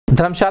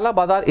धर्मशाला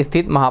बाजार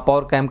स्थित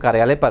महापौर कैंप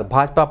कार्यालय पर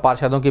भाजपा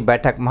पार्षदों की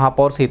बैठक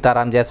महापौर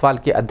सीताराम जायसवाल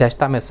की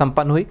अध्यक्षता में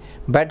संपन्न हुई।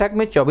 बैठक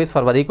में 24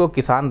 फरवरी को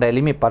किसान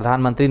रैली में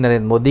प्रधानमंत्री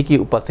नरेंद्र मोदी की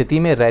उपस्थिति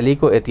में रैली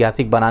को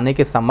ऐतिहासिक बनाने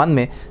के संबंध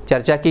में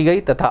चर्चा की गई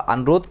तथा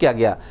अनुरोध किया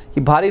गया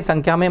कि भारी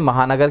संख्या में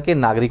महानगर के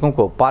नागरिकों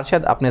को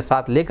पार्षद अपने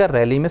साथ लेकर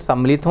रैली में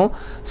सम्मिलित हों,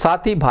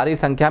 साथ ही भारी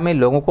संख्या में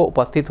लोगों को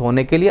उपस्थित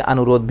होने के लिए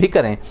अनुरोध भी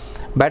करें।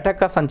 बैठक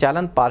का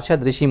संचालन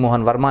पार्षद ऋषि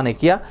मोहन वर्मा ने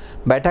किया।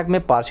 बैठक में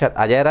पार्षद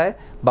अजय राय,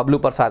 बबलू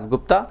प्रसाद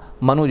गुप्ता,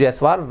 मनु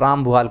जायसवाल,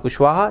 राम भुआल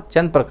कुशवाहा,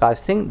 चंद प्रकाश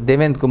सिंह,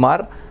 देवेंद्र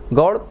कुमार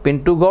गौड़,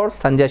 पिंटू गौड़,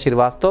 संजय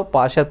श्रीवास्तव,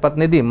 पार्षद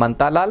प्रतिनिधि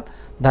मनतालाल,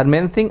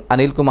 धर्मेंद्र सिंह,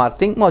 अनिल कुमार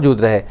सिंह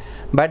मौजूद रहे।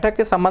 बैठक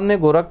के संबंध में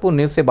गोरखपुर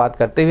न्यूज से बात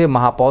करते हुए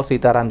महापौर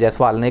सीताराम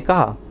जायसवाल ने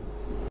कहा,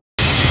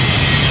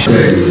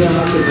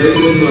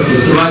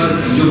 इसके बाद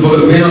जो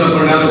मेन वाला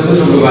पंडाल उसमें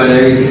सब लोग आ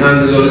जाएंगे।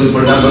 किसान जो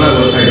पंडाल बना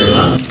हुआ था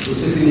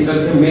उससे भी निकल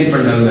के मेन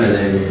पंडाल में आ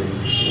जाएंगे।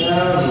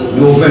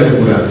 वो ओपन है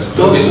पूरा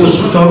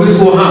 24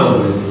 को वहाँ हो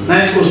गए।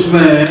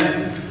 उसमें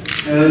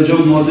जो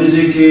मोदी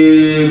जी के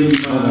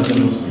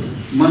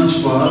मंच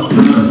पर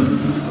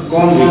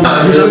कौन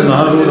अलग से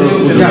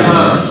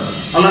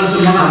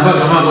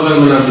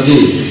मना जी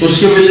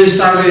उसके भी लिस्ट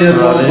आ गई है।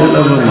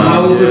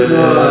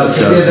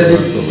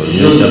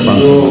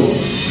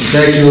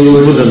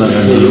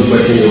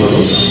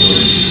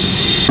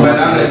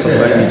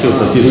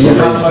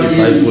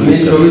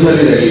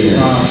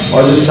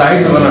 और जो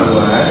साइड बना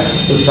हुआ है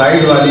तो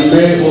साइड वाली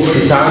में वो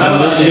किसान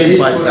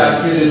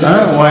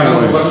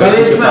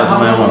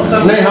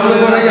नहीं, हम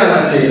लोग नहीं जाना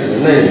चाहिए।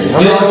 नहीं, हम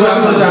लोग 11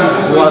 बजे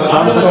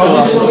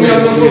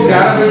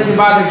के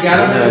बाद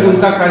 11 बजे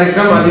उनका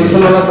कार्यक्रम अधिवेशन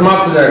वाला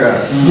समाप्त हो जाएगा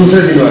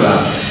दूसरे दिन वाला।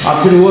 अब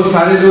फिर वो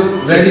सारे लोग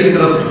रैली की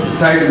तरफ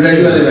साइड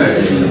रैली वाले में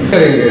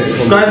करेंगे।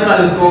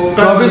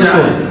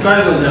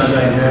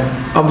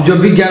 अब जो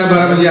भी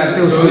 11-12 बजे आते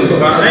हैं उसमें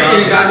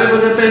 11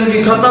 बजे तक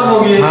इनकी खत्म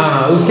होगी। हाँ,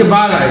 उसके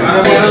बाद आएगा।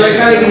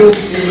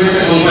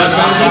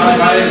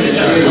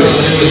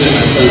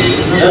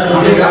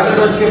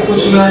 कुछ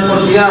मिनट पर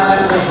दिया है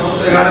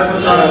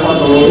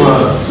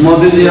 11:50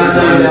 मोदी जी आ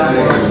जाएंगे।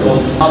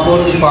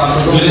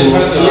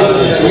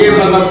 ये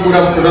मतलब पूरा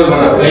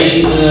बना कई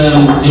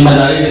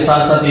जिम्मेदारी के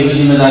साथ साथ ये भी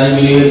जिम्मेदारी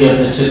मिली है कि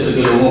अपने क्षेत्र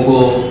के लोगों को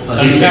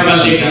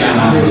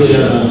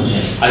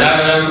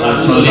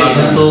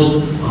तो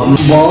हम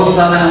बहुत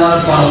सारे हमारे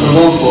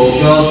पार्षदों को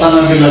व्यवस्था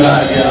में भी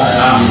लगाया गया है,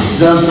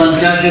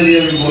 जनसंख्या के लिए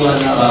भी बोला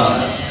जा रहा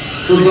है।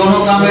 तो दोनों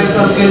काम एक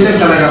साथ कैसे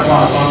करेगा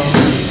पार्षद?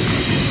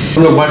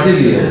 हम लोग बांट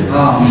लिए हैं।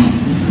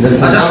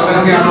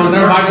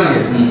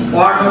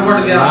 वार्ड में बढ़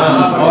गया।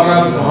 और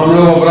अब हम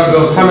लोग अपना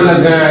व्यवस्था में लग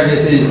गए हैं,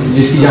 जैसे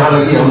जिसकी जहाँ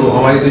लगी हम लोग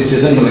हमारी तो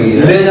स्टेशन पर लगी है।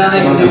 ले जाने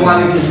की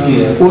जिम्मेदारी किसकी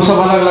है? वो सब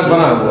अलग अलग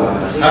बना हुआ है।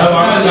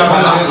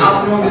 आप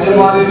लोगों की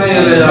जिम्मेदारी नहीं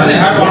है ले जाने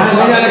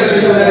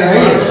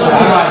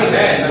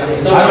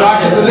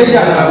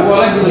वो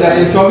अलग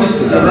जिम्मेदारी। 24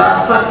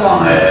 रास्ता कौन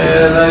है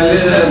रैली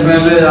में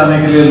ले जाने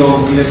के लिए लोगों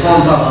के लिए कौन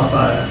सा रास्ता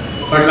है?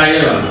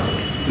 फर्टिलाइजर वाला,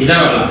 इधर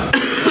वाला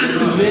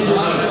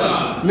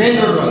मेन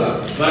रोड वाला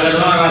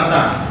रास्ता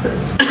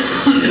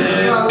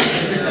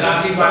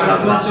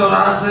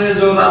चौराहा से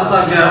जो रास्ता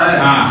गया है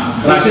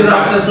उसी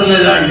रास्ते से ले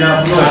जाएंगे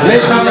आप लोग।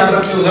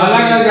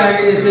 अलग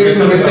जाएंगे, जैसे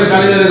मेडिकल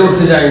कॉलेज वाले रोड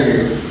से जाएंगे,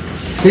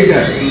 ठीक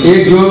है। एक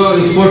जो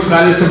स्पोर्ट्स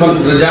कॉलेज से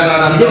जा रहा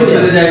रास्ते से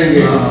ले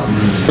जाएंगे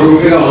तो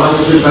रुकेगा वहाँ से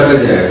फिर पैदल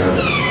जाएगा।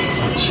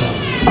 अच्छा,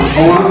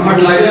 वहाँ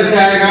फर्टिलाइजर से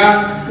आएगा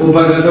वो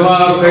बरगदवा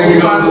और कई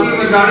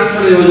गाड़ी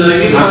खड़ी हो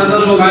जाएगी,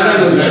 पैदल हो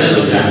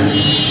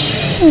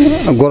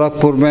जाएगी।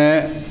 गोरखपुर में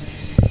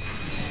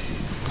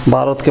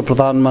भारत के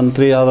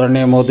प्रधानमंत्री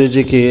आदरणीय मोदी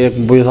जी की एक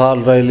विशाल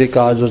रैली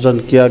का आयोजन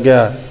किया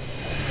गया है,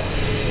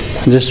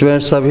 जिसमें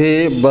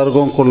सभी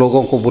वर्गों को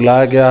लोगों को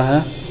बुलाया गया है।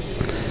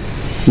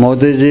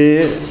 मोदी जी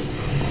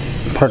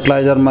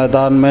फर्टिलाइज़र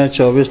मैदान में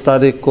 24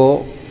 तारीख को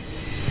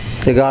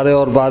 11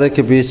 और 12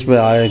 के बीच में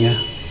आएंगे।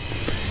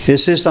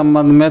 इसी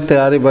संबंध में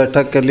तैयारी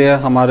बैठक के लिए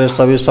हमारे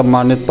सभी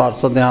सम्मानित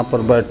पार्षद यहाँ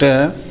पर बैठे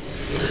हैं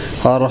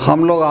और हम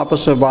लोग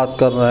आपस में बात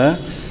कर रहे हैं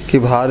कि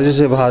भारी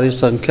से भारी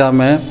संख्या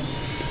में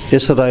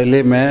इस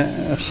रैली में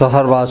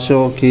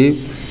शहरवासियों की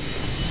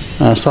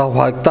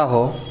सहभागिता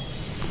हो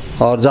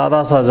और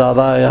ज़्यादा से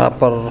ज़्यादा यहाँ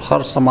पर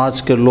हर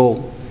समाज के लोग,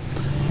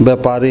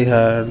 व्यापारी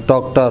हैं,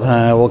 डॉक्टर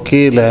हैं,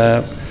 वकील हैं,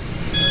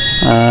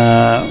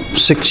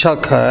 शिक्षक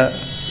हैं,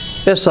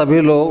 ये सभी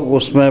लोग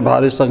उसमें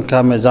भारी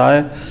संख्या में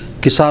जाएं।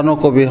 किसानों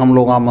को भी हम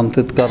लोग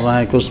आमंत्रित कर रहे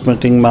हैं कि उस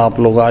मीटिंग में आप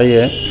लोग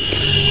आइए।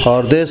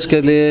 और देश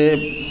के लिए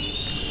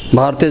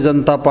भारतीय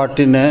जनता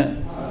पार्टी ने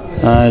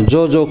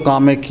जो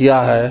कामें किया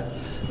है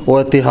वो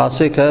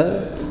ऐतिहासिक है।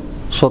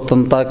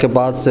 स्वतंत्रता के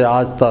बाद से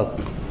आज तक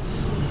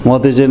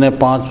मोदी जी ने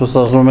 5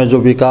 वर्षों में जो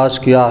विकास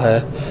किया है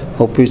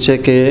वो पीछे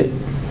के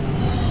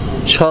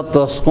 6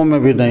 दशकों में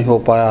भी नहीं हो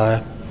पाया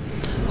है।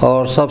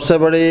 और सबसे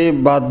बड़ी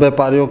बात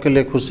व्यापारियों के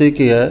लिए खुशी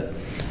की है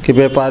कि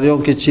व्यापारियों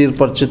की चिर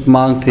परिचित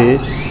मांग थी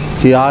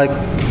कि आय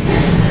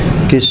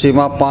की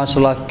सीमा 5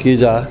 लाख की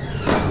जाए,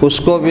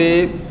 उसको भी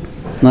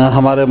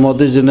हमारे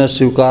मोदी जी ने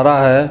स्वीकारा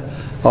है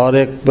और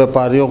एक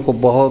व्यापारियों को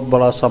बहुत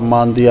बड़ा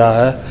सम्मान दिया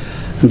है।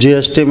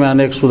 जीएसटी में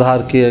अनेक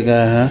सुधार किए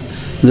गए हैं,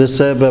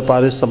 जिससे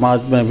व्यापारी समाज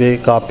में भी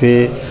काफ़ी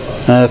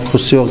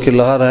खुशियों की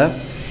लहर है।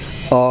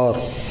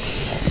 और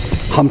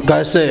हम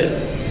कैसे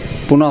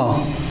पुनः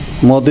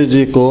मोदी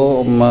जी को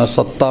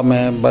सत्ता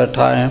में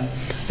बैठाएं,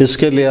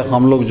 इसके लिए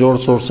हम लोग जोर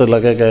शोर से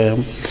लगे गए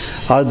हैं।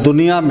 आज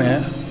दुनिया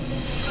में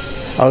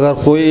अगर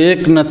कोई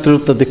एक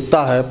नेतृत्व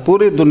दिखता है,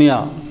 पूरी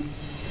दुनिया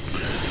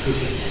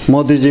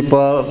मोदी जी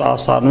पर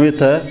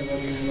आशान्वित है।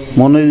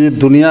 मोदी जी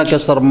दुनिया के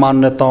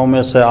सर्वमान्य नेताओं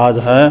में से आज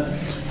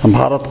हैं।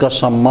 भारत का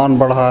सम्मान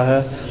बढ़ा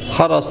है,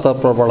 हर स्तर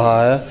पर बढ़ा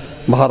है।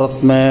 भारत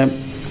में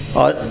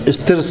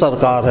स्थिर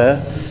सरकार है,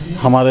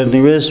 हमारे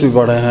निवेश भी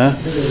बढ़े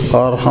हैं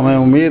और हमें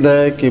उम्मीद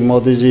है कि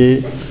मोदी जी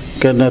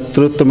के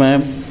नेतृत्व में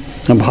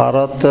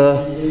भारत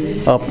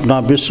अपना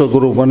विश्व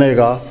गुरु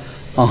बनेगा।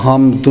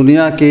 हम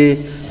दुनिया की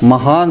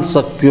महान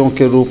शक्तियों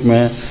के रूप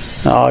में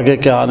आगे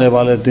के आने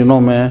वाले दिनों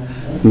में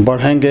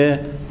बढ़ेंगे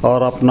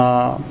और अपना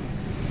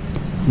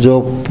जो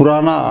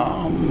पुराना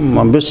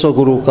विश्व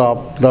गुरु का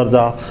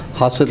दर्जा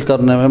हासिल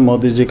करने में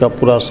मोदी जी का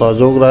पूरा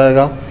सहयोग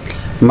रहेगा।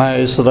 मैं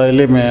इस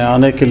रैली में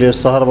आने के लिए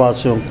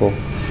शहरवासियों को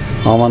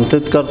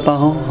आमंत्रित करता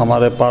हूं।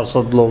 हमारे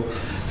पार्षद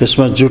लोग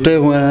इसमें जुटे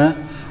हुए हैं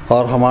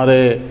और हमारे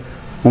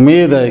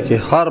उम्मीद है कि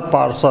हर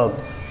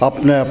पार्षद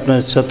अपने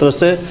अपने क्षेत्र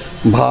से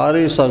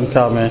भारी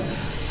संख्या में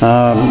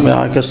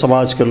यहाँ के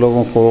समाज के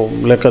लोगों को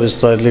लेकर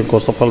इस रैली को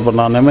सफल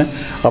बनाने में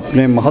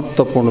अपनी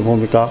महत्वपूर्ण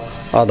भूमिका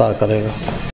अदा करेगा।